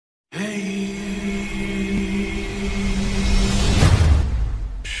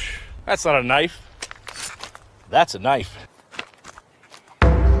That's not a knife. That's a knife.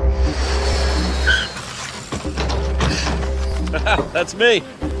 That's me.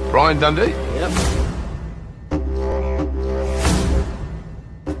 Brian Dundee? Yep.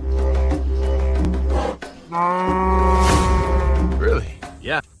 Really?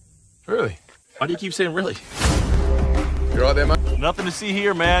 Yeah. Really? Why do you keep saying really? You right there, mate? Nothing to see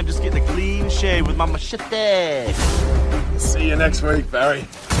here, man. Just getting a clean shave with my machete. See you next week, Barry.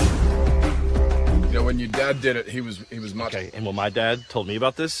 You know, when your dad did it, he was much... Okay, and when my dad told me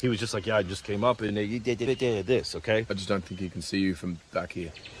about this, he was just like, yeah, I just came up and you did this, okay? I just don't think he can see you from back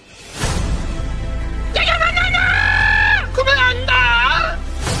here.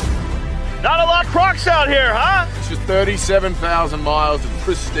 Not a lot of crocs out here, huh? It's just 37,000 miles of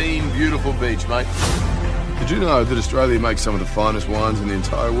pristine, beautiful beach, mate. Did you know that Australia makes some of the finest wines in the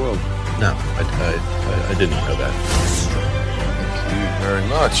entire world? No, I didn't know that. Thank you very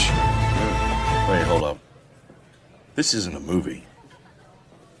much. Wait, hold up. This isn't a movie.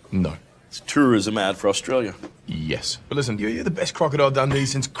 No. It's a tourism ad for Australia. Yes. But listen, you're the best Crocodile Dundee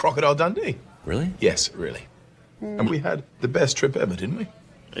since Crocodile Dundee. Really? Yes, really. And we had the best trip ever, didn't we?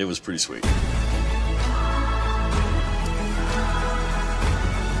 It was pretty sweet.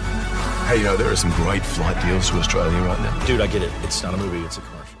 Hey, you know, there are some great flight deals to Australia right now. Dude, I get it. It's not a movie, it's a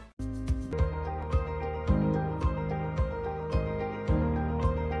commercial.